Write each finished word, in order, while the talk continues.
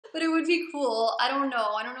but it would be cool. I don't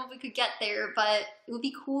know. I don't know if we could get there, but it would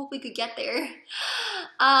be cool if we could get there.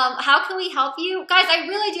 How can we help you? Guys, I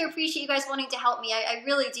really do appreciate you guys wanting to help me. I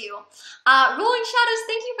really do. Rolling Shadows,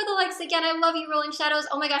 thank you for the likes again. I love you, Rolling Shadows.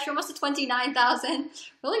 Oh my gosh, we're almost at 29,000.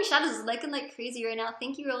 Rolling Shadows is liking like crazy right now.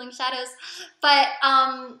 Thank you, Rolling Shadows. But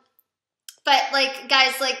like,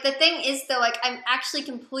 guys, like, the thing is, though, like, I'm actually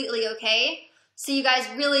completely okay. So you guys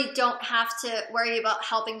really don't have to worry about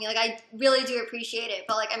helping me. Like, I really do appreciate it.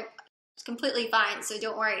 But, like, I'm completely fine, so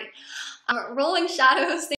don't worry. Rolling Shadows.